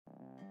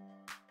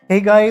Hey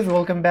guys,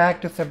 welcome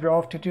back to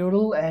Sebrov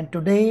tutorial, and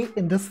today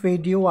in this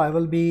video I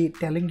will be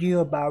telling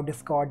you about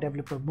Discord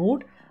developer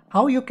mode,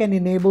 how you can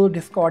enable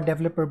Discord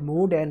developer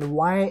mode and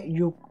why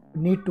you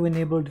need to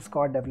enable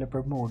Discord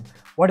developer mode.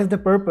 What is the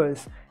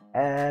purpose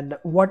and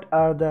what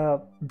are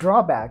the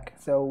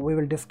drawbacks? So we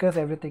will discuss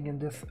everything in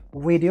this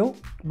video,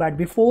 but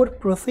before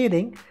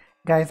proceeding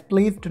guys,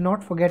 please do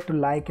not forget to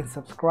like and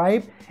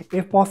subscribe.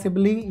 If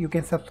possibly you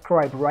can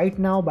subscribe right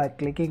now by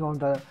clicking on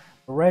the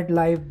red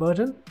live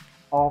button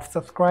of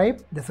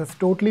subscribe. This is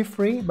totally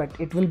free, but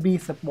it will be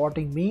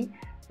supporting me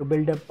to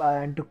build up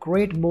and to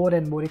create more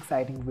and more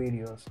exciting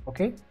videos.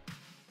 Okay,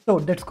 so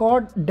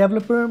Discord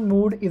developer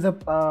mode is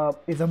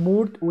a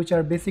mode which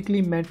are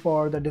basically meant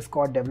for the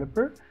Discord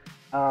developer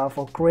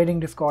for creating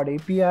Discord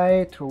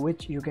API, through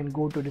which you can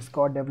go to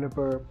Discord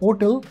developer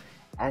portal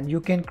and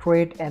you can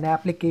create an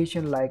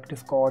application like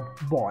Discord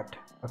bot.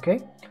 Okay,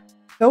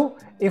 so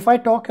if I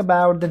talk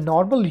about the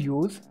normal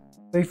use,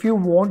 so if you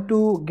want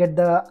to get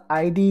the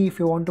ID, if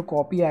you want to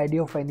copy ID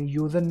of any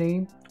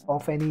username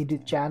of any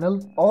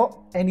channel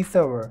or any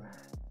server,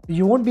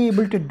 you won't be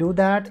able to do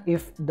that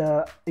if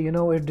the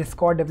if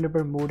Discord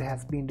developer mode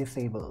has been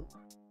disabled.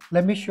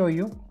 Let me show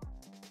you.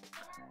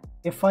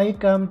 If I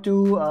come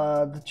to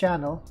the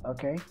channel,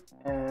 okay,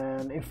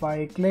 and if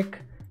I click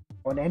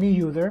on any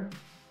user,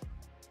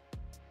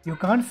 you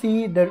can't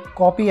see the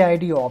copy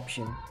ID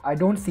option. I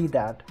don't see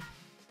that.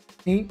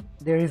 See,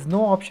 there is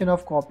no option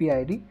of copy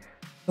ID.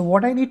 So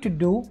what I need to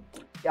do,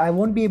 I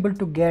won't be able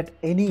to get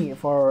any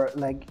for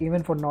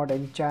even for not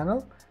any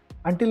channel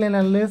until and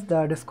unless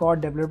the Discord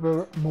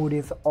developer mode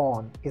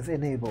is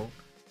enabled.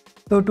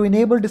 So to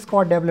enable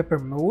Discord developer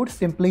mode,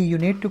 simply you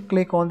need to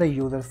click on the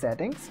user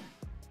settings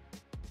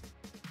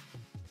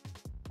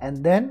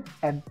and then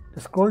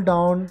scroll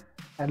down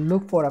and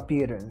look for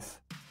appearance.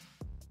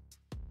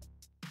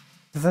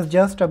 This is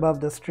just above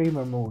the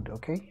streamer mode.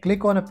 Okay,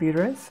 click on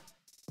appearance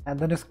and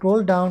then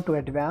scroll down to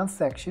advanced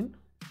section,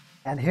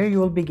 and here you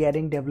will be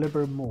getting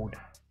developer mode.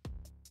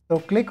 So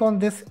click on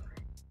this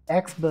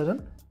X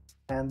button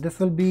and this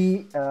will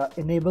be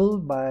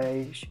enabled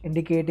by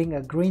indicating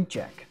a green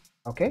check.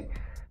 Okay,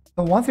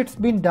 so once it's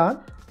been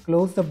done,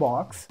 close the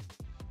box,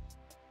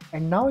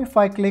 and now if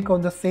I click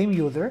on the same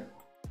user,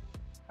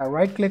 I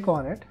right click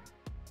on it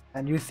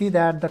and you see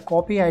that the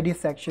copy ID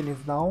section is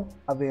now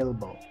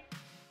available.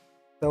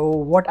 So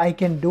what I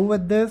can do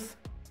with this,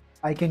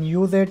 I can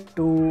use it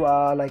to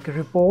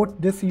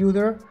report this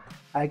user.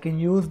 I can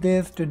use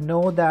this to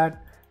know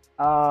that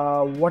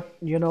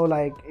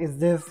is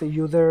this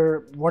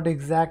user, what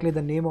exactly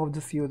the name of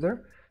this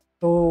user.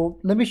 So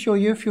let me show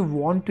you. If you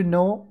want to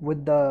know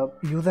with the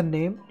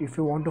username, if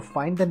you want to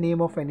find the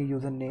name of any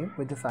username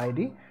with this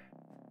ID,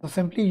 so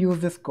simply use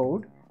this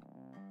code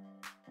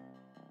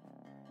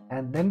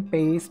and then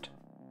paste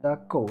the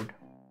code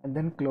and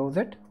then close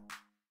it.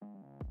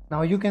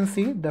 Now you can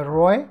see the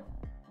Roy,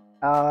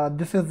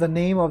 this is the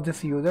name of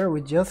this user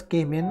which just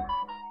came in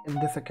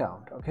this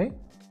account. Okay,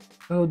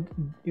 so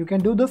you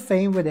can do the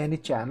same with any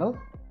channel.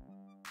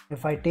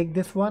 If I take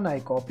this one, I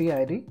copy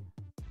ID,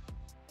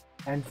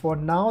 and for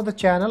now the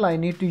channel I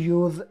need to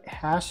use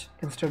hash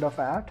instead of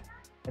 @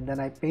 and then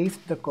I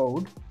paste the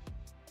code,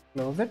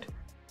 close it.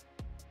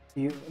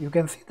 You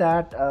can see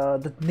that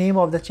the name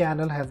of the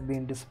channel has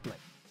been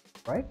displayed,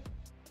 right?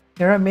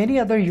 There are many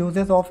other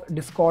uses of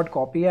Discord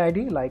copy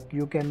ID, like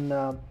you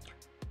can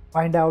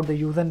find out the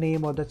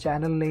username or the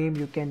channel name.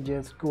 You can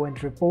just go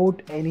and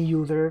report any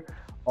user,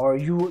 or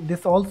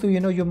this also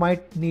you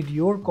might need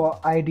your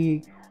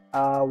ID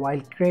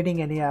while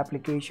creating any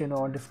application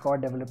on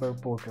Discord developer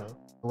portal,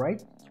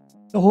 right?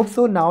 So hope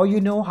so now you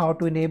know how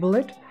to enable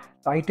it.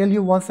 So I tell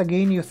you once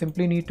again, you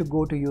simply need to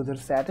go to user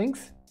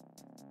settings,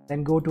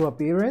 then go to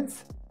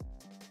appearance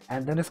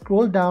and then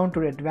scroll down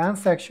to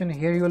advanced section.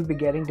 Here you will be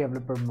getting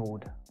developer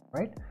mode,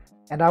 right?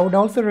 And I would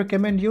also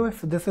recommend you,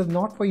 if this is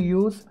not for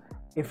use,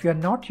 if you're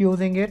not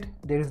using it,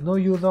 there is no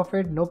use of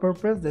it, no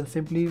purpose, then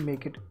simply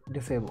make it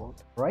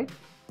disabled, right?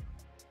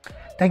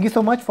 Thank you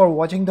so much for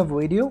watching the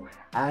video,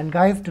 and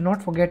guys, do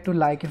not forget to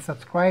like and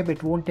subscribe.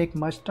 It won't take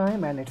much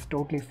time and it's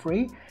totally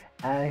free,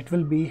 and it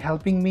will be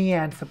helping me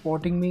and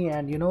supporting me,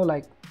 and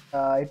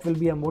it will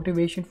be a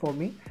motivation for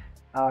me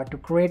to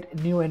create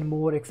new and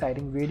more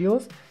exciting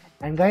videos.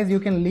 And guys, you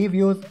can leave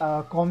your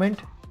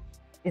comment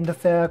in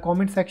the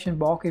comment section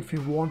box if you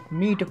want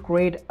me to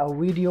create a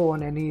video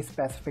on any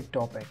specific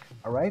topic.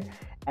 All right,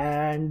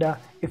 and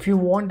if you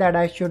want that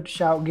I should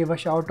give a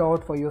shout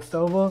out for your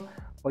server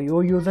or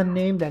your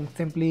username, then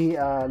simply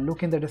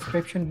look in the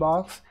description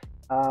box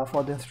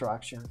for the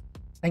instructions.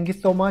 Thank you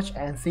so much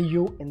and see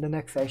you in the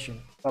next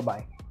session. Bye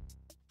bye.